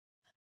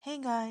Hey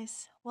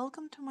guys,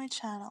 welcome to my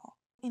channel.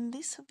 In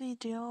this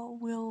video,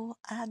 we'll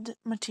add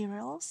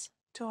materials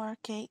to our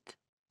cake.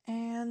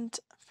 And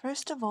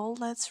first of all,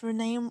 let's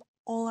rename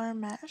all our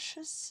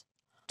meshes.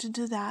 To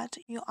do that,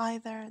 you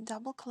either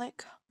double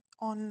click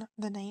on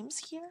the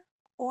names here,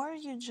 or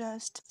you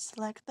just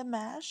select the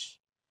mesh,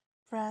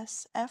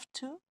 press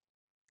F2,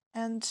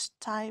 and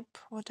type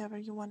whatever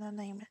you want to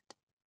name it.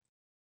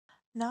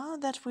 Now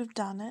that we've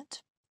done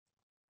it,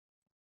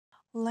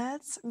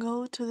 let's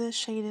go to the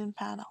shading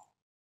panel,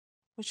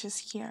 which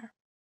is here.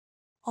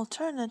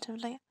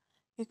 Alternatively,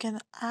 you can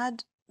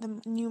add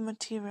the new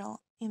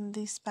material in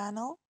this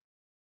panel,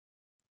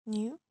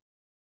 new,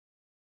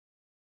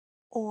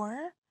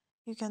 or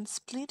you can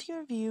split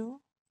your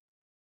view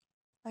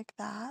like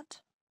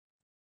that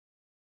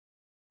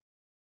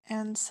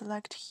and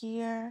select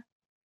here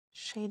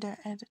shader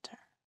editor.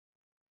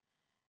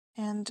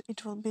 And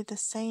it will be the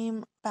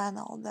same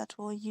panel that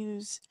we'll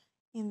use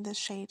in the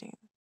shading.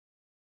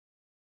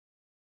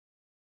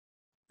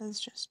 Let's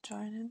just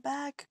join it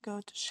back, go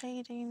to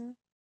shading,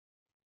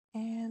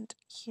 and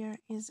here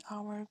is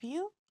our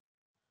view.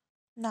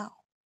 Now,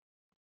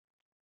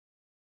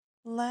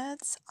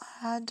 let's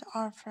add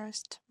our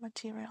first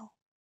material.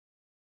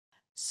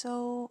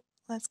 So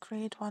let's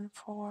create one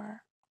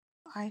for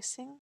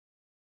icing.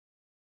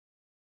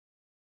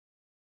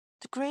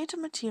 To create a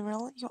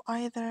material, you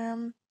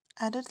either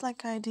add it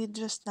like I did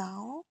just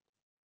now,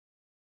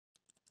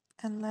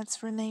 and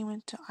let's rename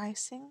it to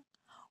icing,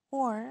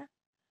 or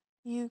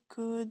you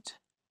could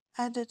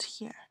add it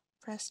here.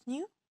 Press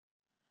new,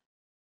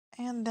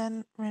 and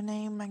then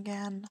rename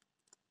again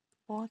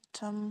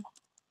bottom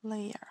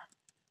layer.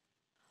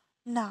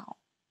 Now,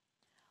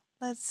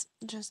 let's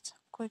just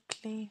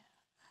quickly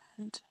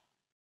add.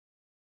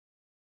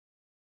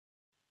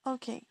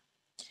 Okay,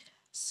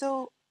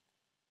 so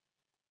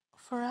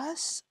for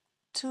us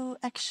to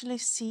actually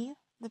see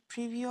the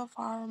preview of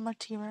our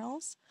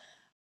materials,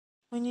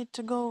 we need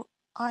to go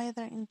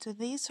either into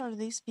this or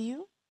this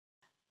view.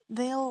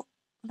 They'll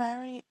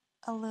vary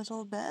a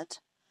little bit.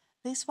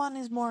 This one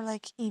is more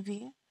like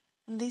Eevee,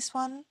 and this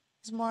one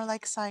is more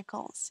like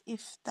cycles,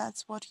 if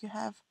that's what you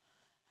have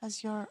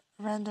as your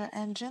render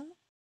engine.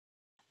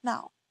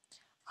 Now,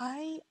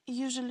 I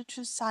usually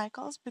choose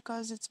cycles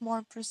because it's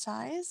more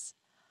precise,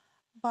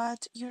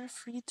 but you're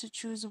free to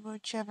choose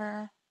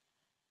whichever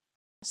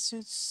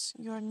suits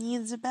your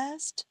needs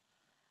best.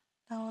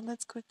 Now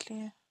let's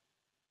quickly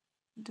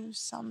do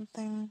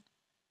something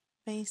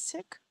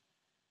basic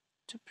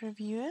to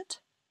preview it.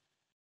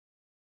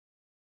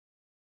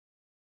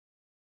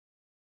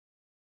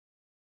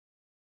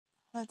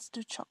 Let's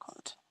do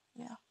chocolate.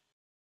 Yeah.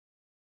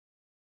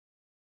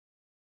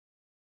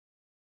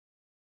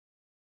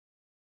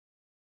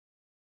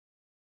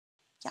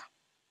 Yeah.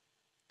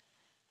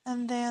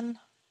 And then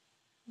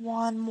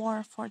one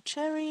more for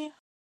cherry.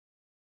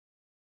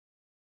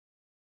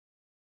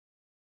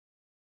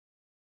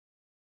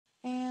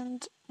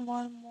 And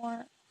one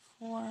more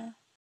for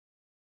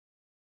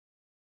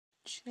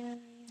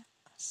cherry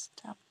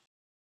stem.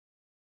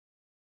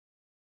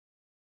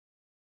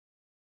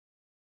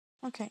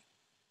 Okay.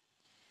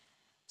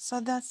 So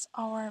that's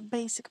our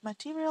basic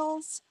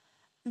materials.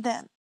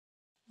 Then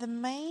the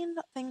main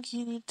thing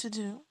you need to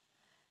do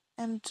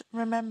and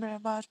remember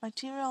about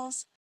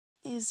materials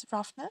is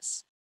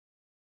roughness.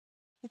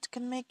 It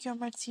can make your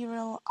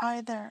material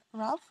either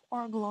rough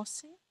or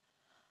glossy.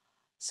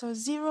 So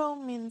 0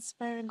 means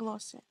very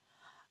glossy.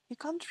 You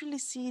can't really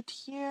see it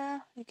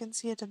here. You can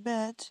see it a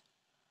bit.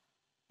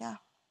 Yeah.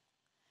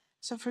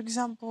 So for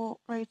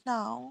example, right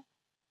now,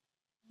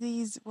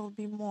 these will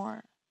be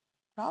more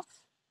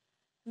rough.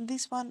 And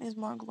this one is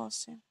more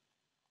glossy.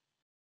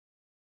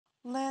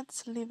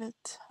 Let's leave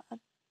it at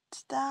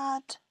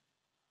that.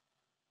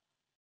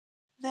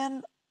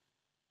 Then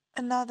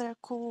another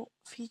cool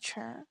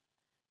feature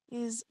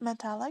is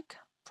metallic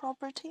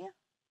property,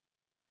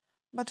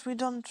 but we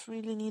don't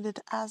really need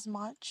it as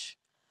much.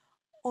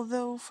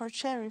 Although for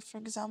cherry, for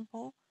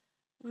example,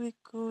 we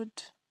could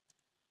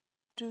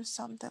do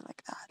something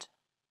like that,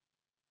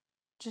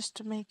 just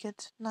to make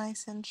it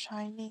nice and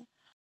shiny.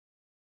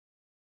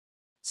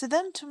 So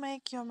then to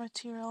make your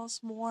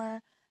materials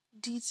more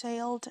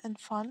detailed and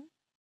fun,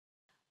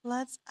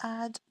 let's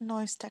add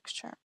noise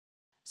texture.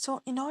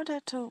 So in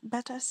order to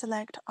better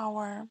select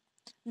our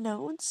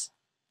nodes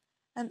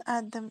and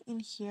add them in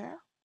here,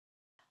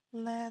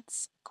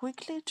 let's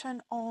quickly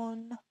turn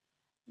on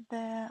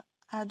the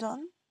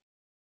add-on.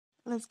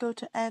 Let's go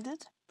to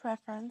Edit,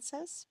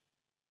 Preferences,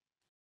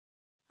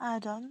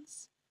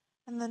 Add-ons,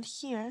 and then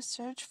here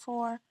search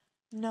for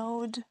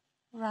Node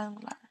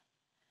Wrangler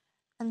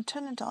and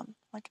turn it on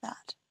like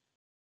that.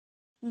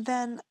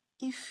 Then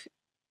if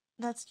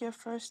that's your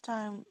first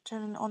time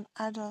turning on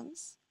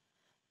add-ons,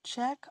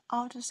 check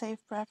Autosave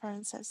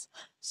Preferences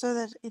so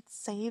that it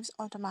saves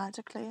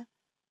automatically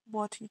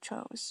what you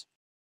chose.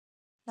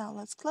 Now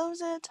let's close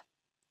it.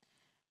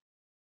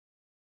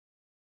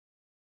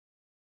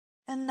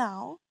 And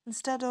now,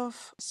 instead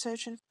of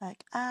searching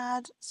like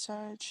add,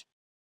 search,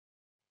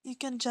 you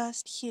can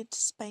just hit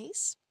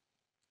space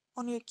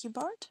on your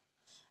keyboard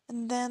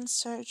and then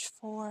search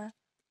for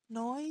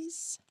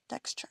noise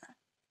texture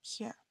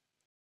here.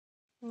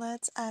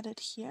 Let's add it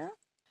here.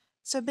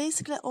 So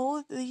basically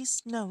all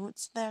these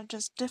nodes, they're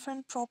just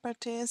different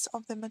properties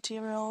of the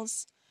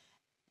materials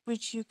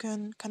which you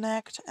can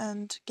connect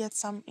and get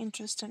some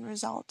interesting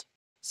result.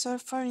 So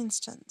for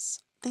instance,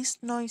 this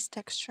noise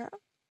texture,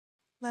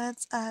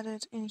 let's add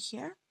it in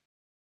here.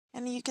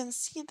 And you can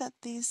see that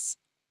these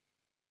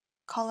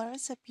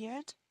colors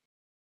appeared.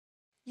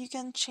 You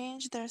can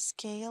change their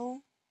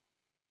scale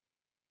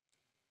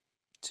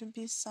to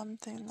be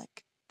something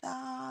like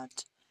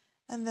that.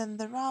 And then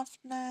the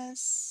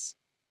roughness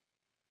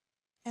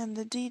and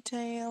the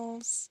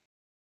details.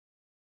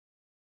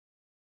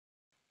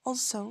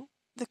 Also,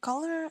 the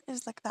color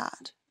is like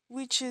that,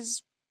 which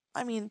is,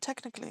 I mean,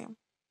 technically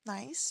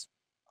nice.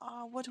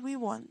 What we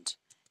want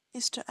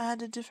is to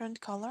add a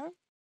different color.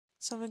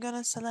 So we're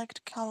gonna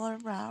select color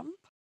ramp,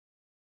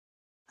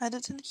 add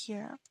it in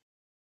here,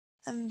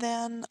 and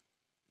then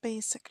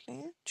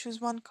basically choose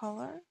one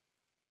color,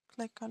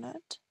 click on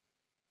it,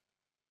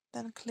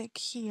 then click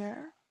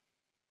here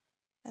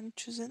and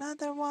choose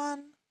another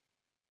one,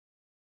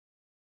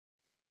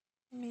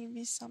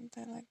 maybe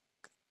something like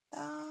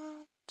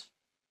that.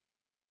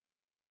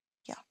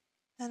 Yeah,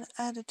 and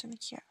add it in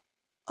here.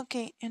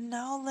 Okay, and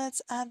now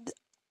let's add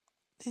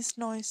this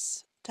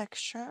noise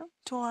texture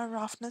to our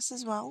roughness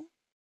as well,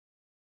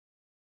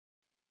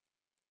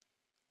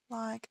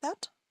 like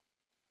that.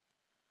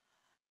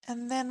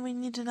 And then we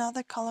need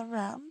another color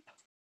ramp,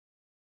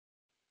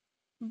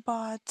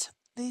 but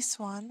this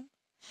one.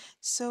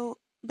 So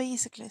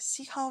basically,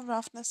 see how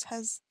roughness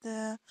has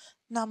the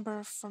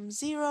number from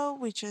 0,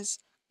 which is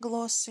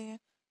glossy,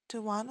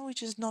 to 1,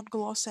 which is not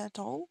glossy at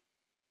all.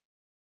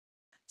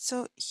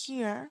 So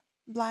here,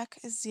 black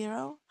is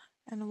 0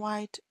 and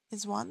white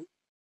is 1.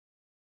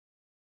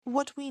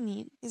 What we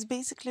need is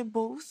basically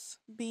both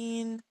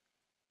being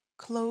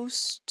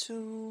close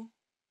to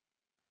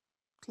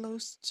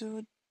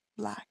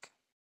black.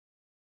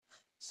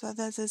 So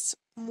that it's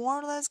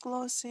more or less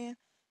glossy,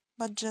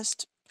 but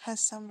just has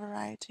some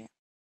variety.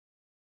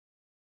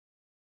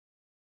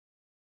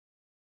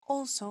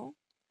 Also,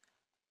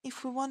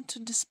 if we want to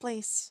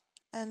displace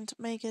and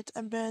make it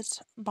a bit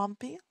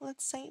bumpy,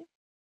 let's say,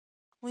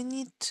 we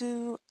need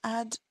to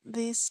add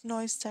this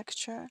noise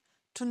texture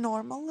to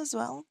normal as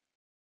well.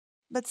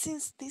 But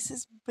since this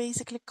is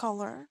basically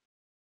color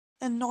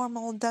and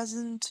normal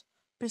doesn't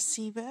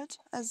perceive it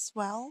as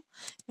well,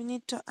 we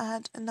need to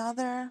add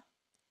another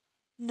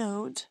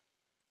node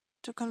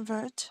to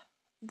convert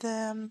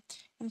the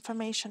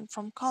information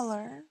from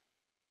color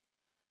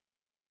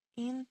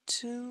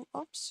into,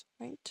 oops,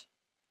 wait,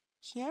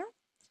 here,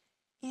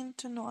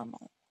 into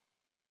normal.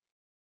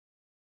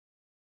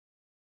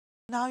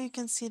 Now you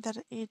can see that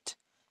it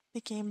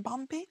became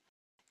bumpy.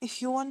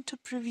 If you want to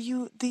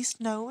preview this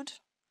node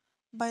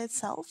by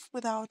itself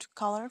without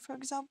color, for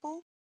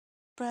example,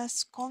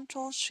 press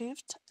Ctrl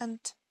Shift and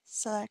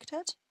select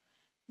it.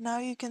 Now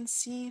you can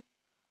see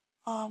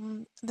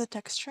the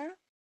texture.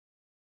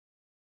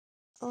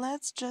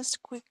 Let's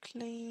just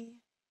quickly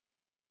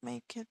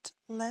make it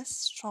less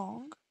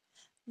strong.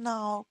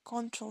 Now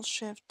Ctrl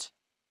Shift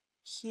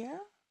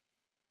here.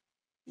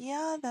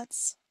 Yeah,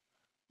 that's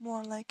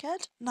more like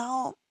it.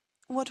 Now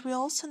what we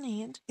also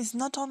need is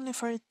not only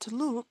for it to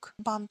look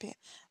bumpy,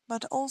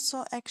 but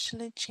also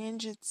actually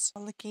change its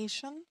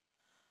location.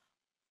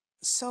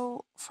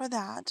 So for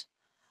that,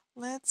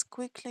 let's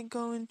quickly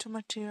go into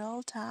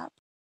Material tab,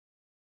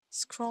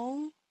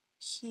 scroll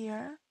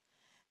here,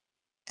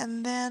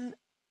 and then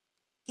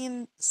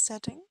in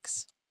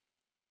Settings,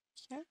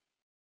 here,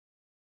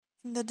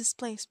 in the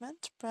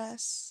Displacement,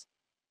 press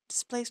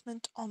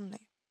Displacement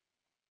Only.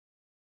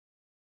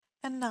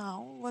 And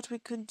now what we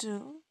could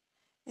do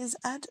is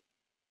add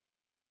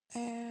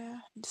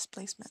a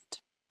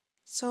displacement.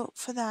 So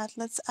for that,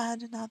 let's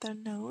add another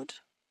node,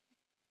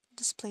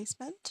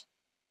 Displacement.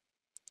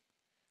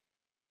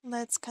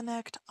 Let's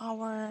connect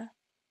our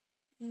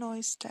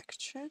noise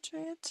texture to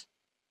it,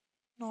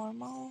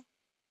 normal,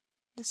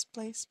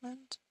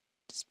 displacement,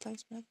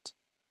 displacement,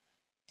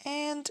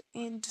 and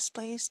it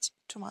displaced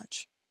too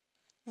much.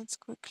 Let's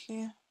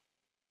quickly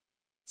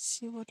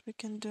see what we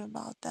can do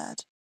about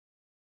that.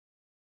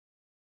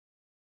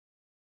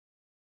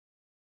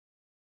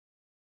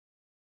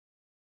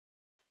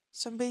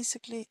 So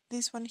basically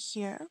this one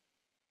here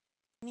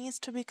needs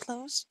to be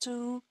close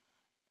to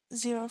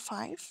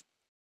 0.5.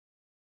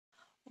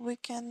 We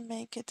can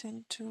make it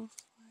into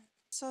 5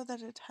 so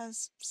that it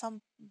has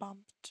some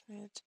bump to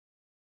it.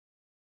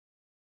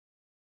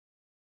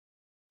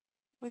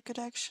 We could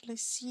actually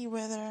see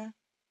whether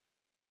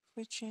if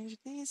we change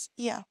these,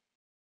 yeah.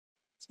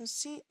 So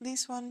see,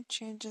 this one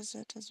changes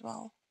it as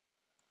well.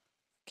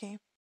 Okay.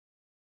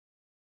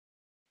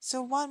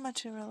 So one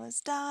material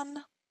is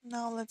done.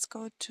 Now let's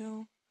go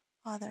to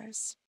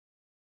others.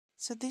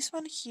 So this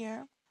one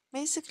here,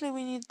 basically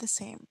we need the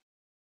same.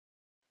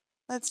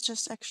 Let's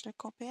just actually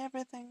copy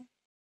everything.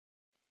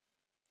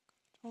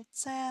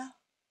 Ctrl-C,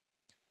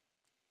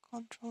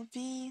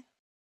 Ctrl-V,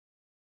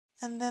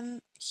 and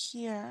then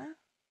here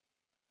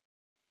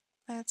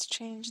Let's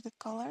change the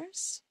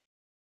colors.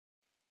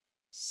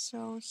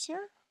 So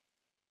here,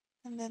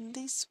 and then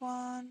this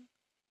one,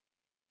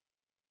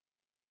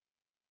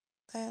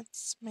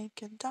 let's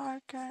make it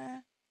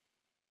darker.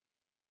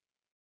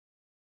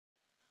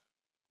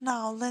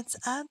 Now let's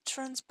add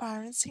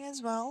transparency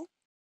as well.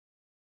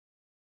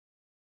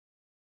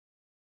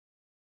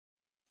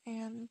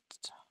 And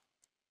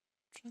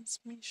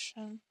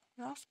transmission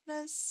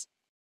roughness.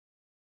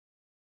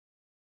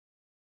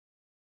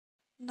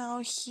 Now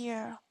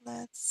here,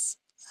 let's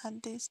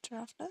add this to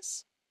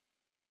roughness.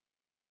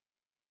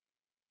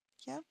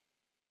 Yeah.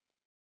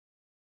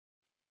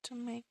 To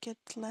make it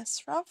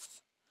less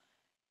rough.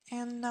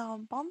 And now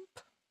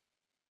bump.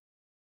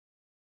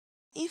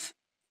 If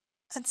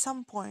at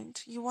some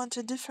point you want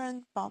a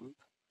different bump,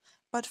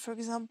 but for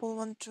example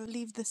want to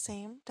leave the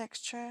same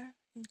texture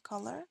in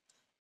color,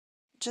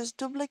 just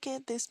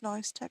duplicate this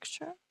noise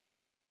texture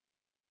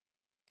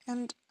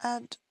and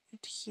add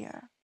it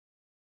here.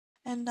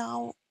 And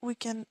now we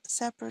can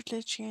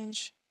separately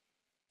change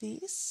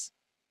these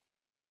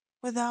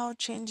without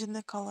changing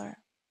the color.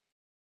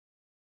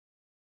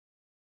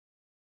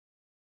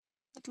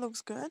 It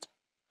looks good.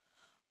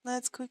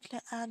 Let's quickly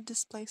add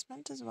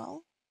displacement as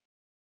well.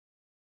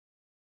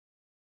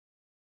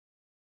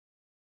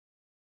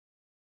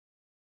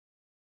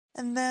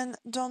 And then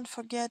don't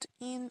forget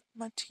in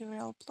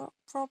material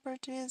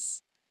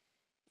properties,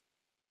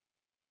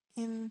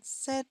 in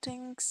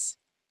settings,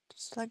 to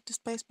select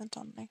displacement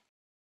only.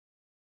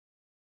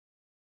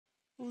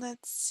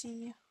 Let's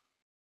see.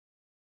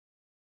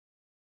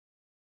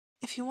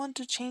 If you want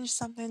to change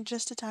something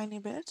just a tiny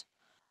bit,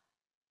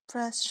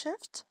 press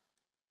Shift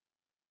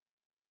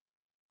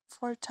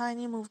for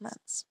tiny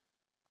movements.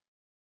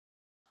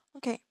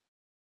 Okay,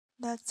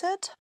 that's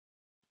it.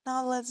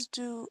 Now let's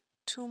do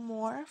two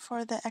more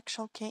for the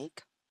actual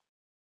cake.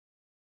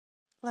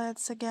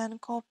 Let's again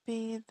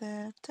copy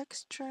the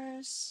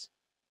textures.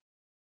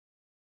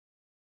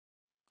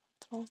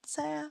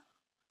 Ctrl-C,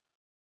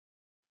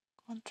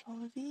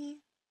 Ctrl-V.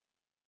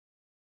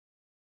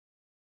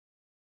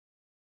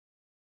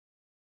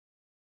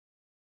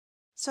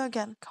 So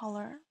again,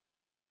 color.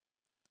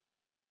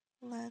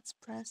 Let's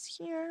press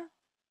here.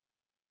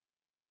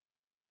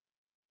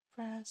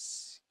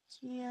 Press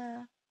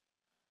here.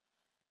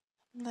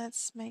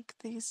 Let's make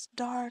these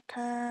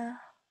darker.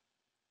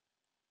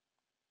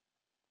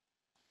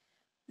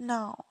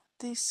 Now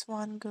this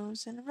one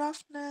goes in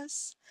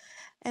roughness,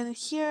 and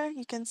here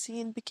you can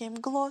see it became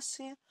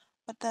glossy,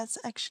 but that's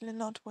actually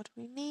not what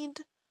we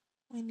need.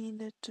 We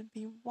need it to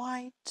be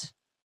white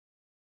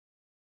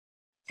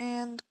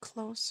and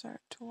closer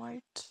to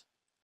white.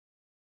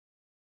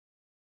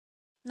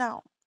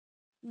 Now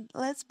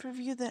let's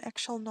preview the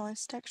actual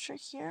noise texture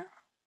here.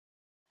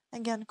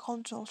 Again,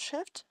 Ctrl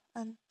Shift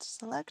and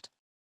select.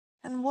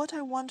 And what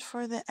I want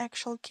for the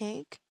actual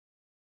cake,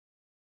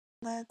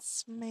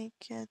 let's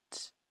make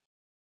it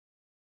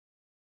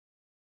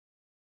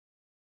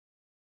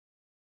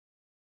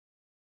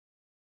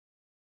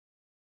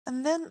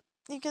and then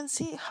you can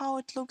see how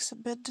it looks a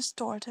bit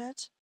distorted.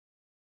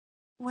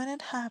 When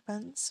it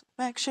happens,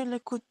 we actually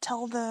could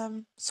tell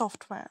the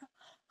software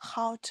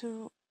how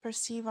to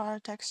perceive our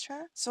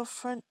texture. So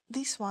for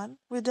this one,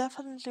 we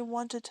definitely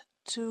wanted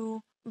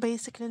to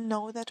basically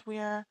know that we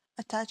are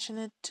attaching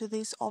it to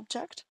this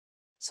object.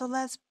 So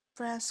let's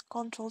press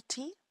Ctrl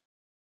T.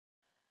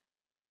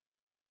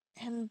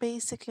 And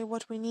basically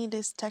what we need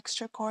is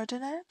texture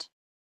coordinate.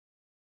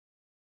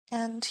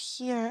 And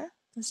here,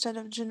 instead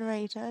of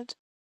generated,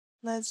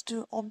 let's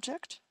do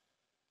object.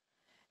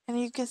 And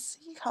you can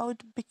see how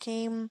it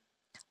became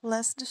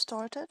less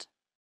distorted.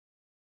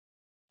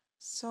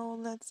 So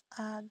let's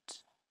add,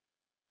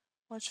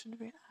 what should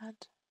we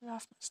add?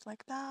 Roughness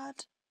like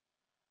that.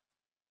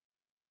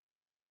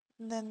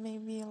 And then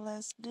maybe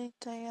less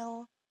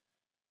detail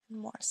and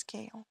more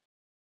scale.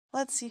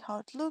 Let's see how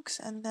it looks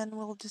and then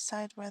we'll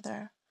decide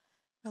whether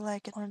we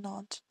like it or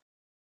not.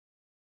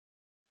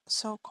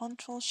 So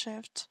Ctrl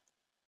Shift.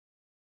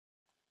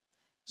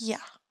 Yeah,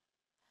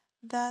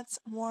 that's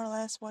more or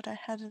less what I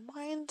had in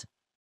mind.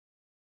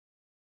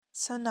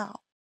 So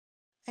now,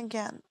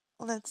 again,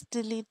 let's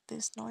delete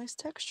this noise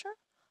texture.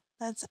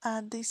 Let's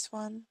add this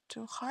one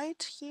to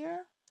height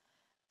here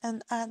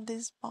and add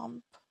this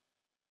bump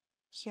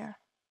here.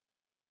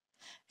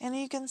 And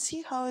you can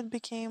see how it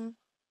became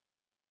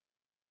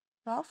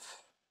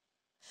rough.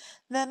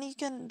 Then you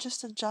can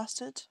just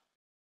adjust it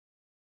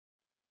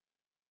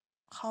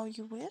how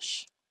you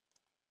wish.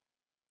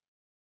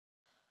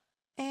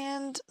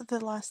 And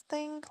the last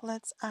thing,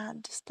 let's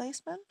add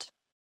displacement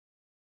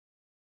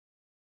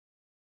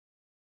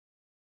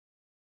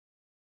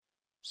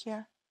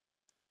here.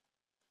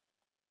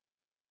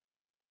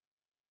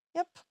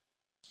 Yep.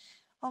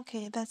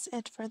 Okay, that's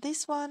it for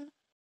this one.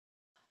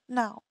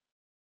 Now,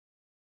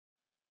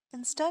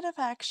 instead of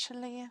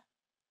actually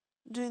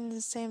doing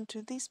the same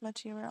to this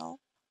material,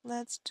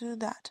 let's do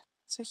that.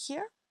 So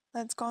here,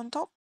 let's go on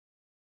top.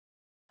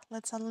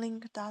 Let's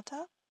unlink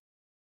data.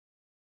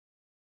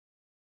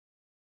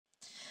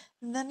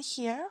 And then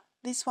here,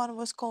 this one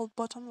was called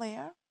bottom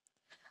layer.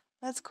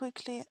 Let's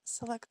quickly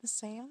select the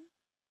same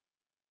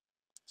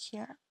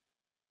here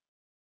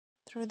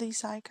through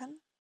this icon.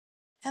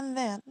 And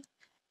then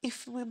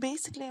if we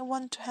basically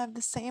want to have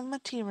the same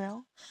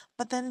material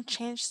but then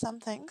change some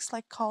things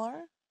like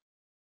color,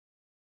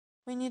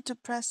 we need to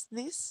press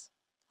this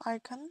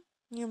icon,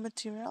 new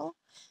material,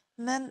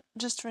 and then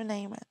just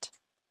rename it,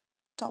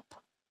 top.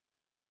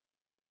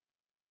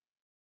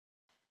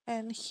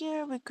 And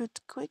here we could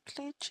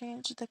quickly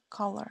change the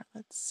color,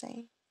 let's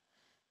say.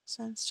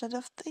 So instead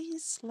of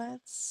this,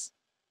 let's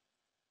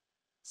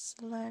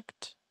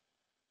select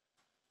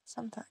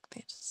something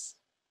like this.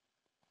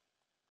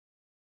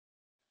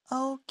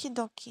 Okie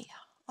dokie.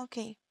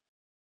 Okay,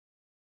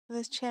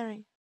 this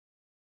cherry.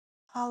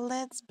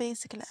 Let's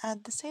basically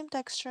add the same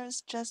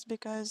textures just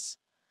because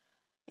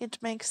it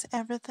makes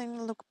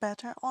everything look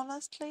better,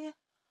 honestly.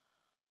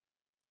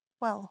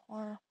 Well,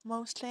 or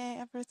mostly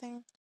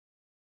everything.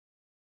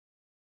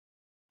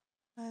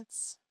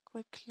 Let's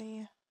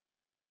quickly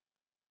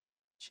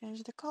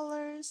change the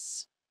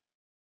colors.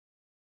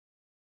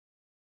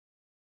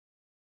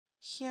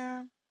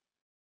 Here,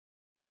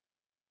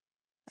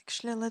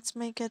 actually, let's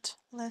make it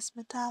less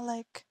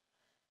metallic.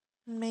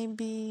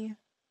 Maybe,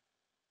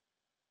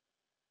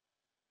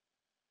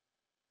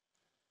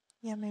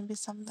 yeah, maybe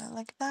something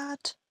like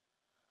that.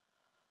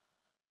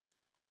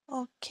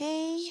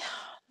 Okay,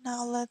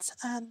 now let's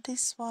add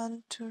this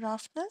one to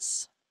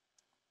roughness.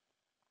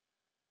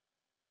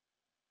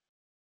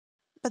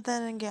 But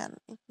then again,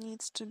 it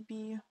needs to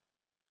be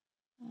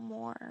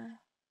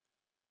more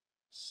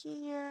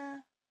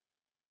here.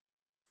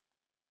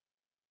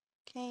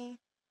 Okay,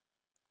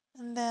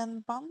 and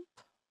then bump.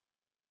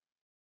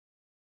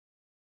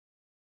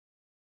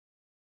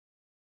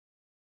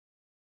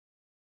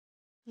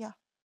 Yeah.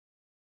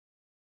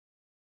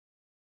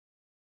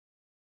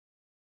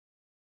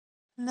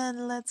 And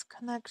then let's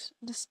connect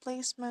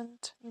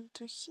displacement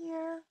into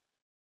here.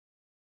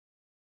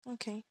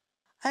 Okay.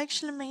 I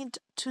actually made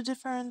two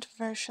different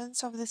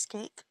versions of this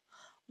cake.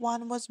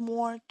 One was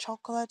more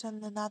chocolate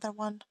and another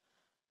one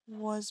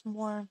was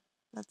more,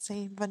 let's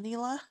say,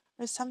 vanilla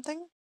or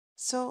something.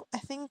 So I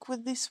think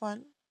with this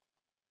one,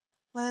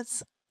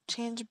 let's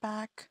change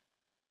back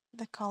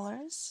the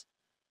colors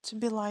to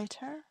be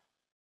lighter.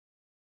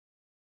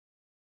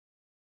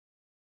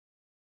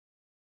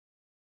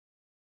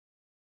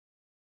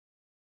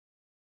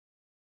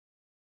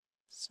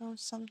 So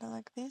something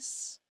like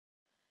this.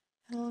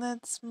 And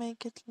let's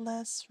make it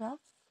less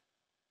rough.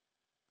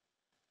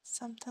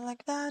 Something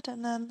like that.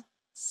 And then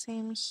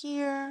same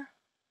here.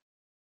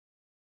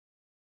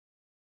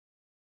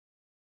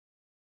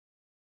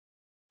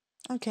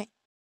 Okay.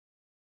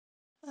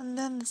 And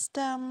then the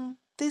stem.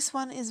 This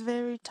one is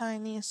very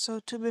tiny, so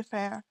to be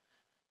fair,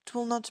 it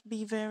will not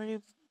be very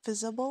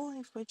visible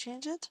if we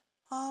change it.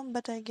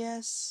 But I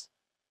guess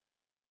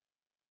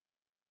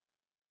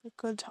we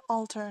could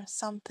alter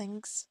some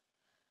things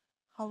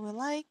how we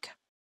like.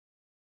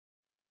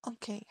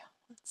 Okay,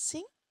 let's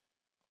see.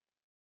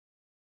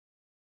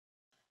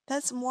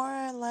 That's more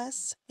or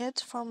less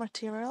it for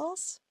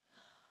materials.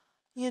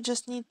 You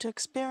just need to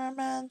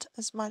experiment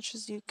as much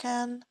as you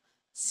can,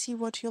 see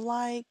what you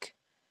like,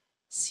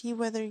 see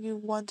whether you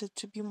want it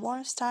to be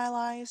more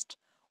stylized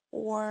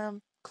or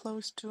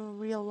close to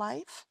real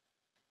life.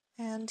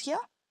 And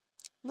yeah,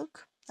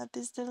 look at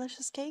this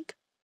delicious cake.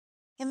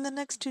 In the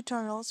next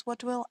tutorials,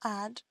 what we'll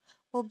add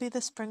will be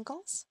the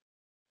sprinkles,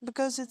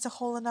 because it's a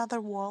whole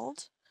another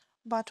world,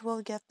 but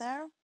we'll get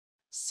there.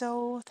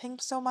 So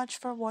thanks so much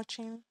for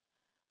watching.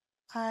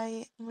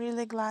 I'm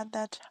really glad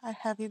that I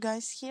have you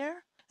guys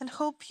here and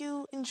hope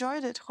you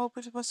enjoyed it, hope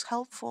it was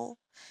helpful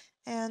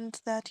and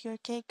that your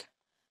cake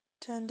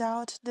turned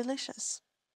out delicious.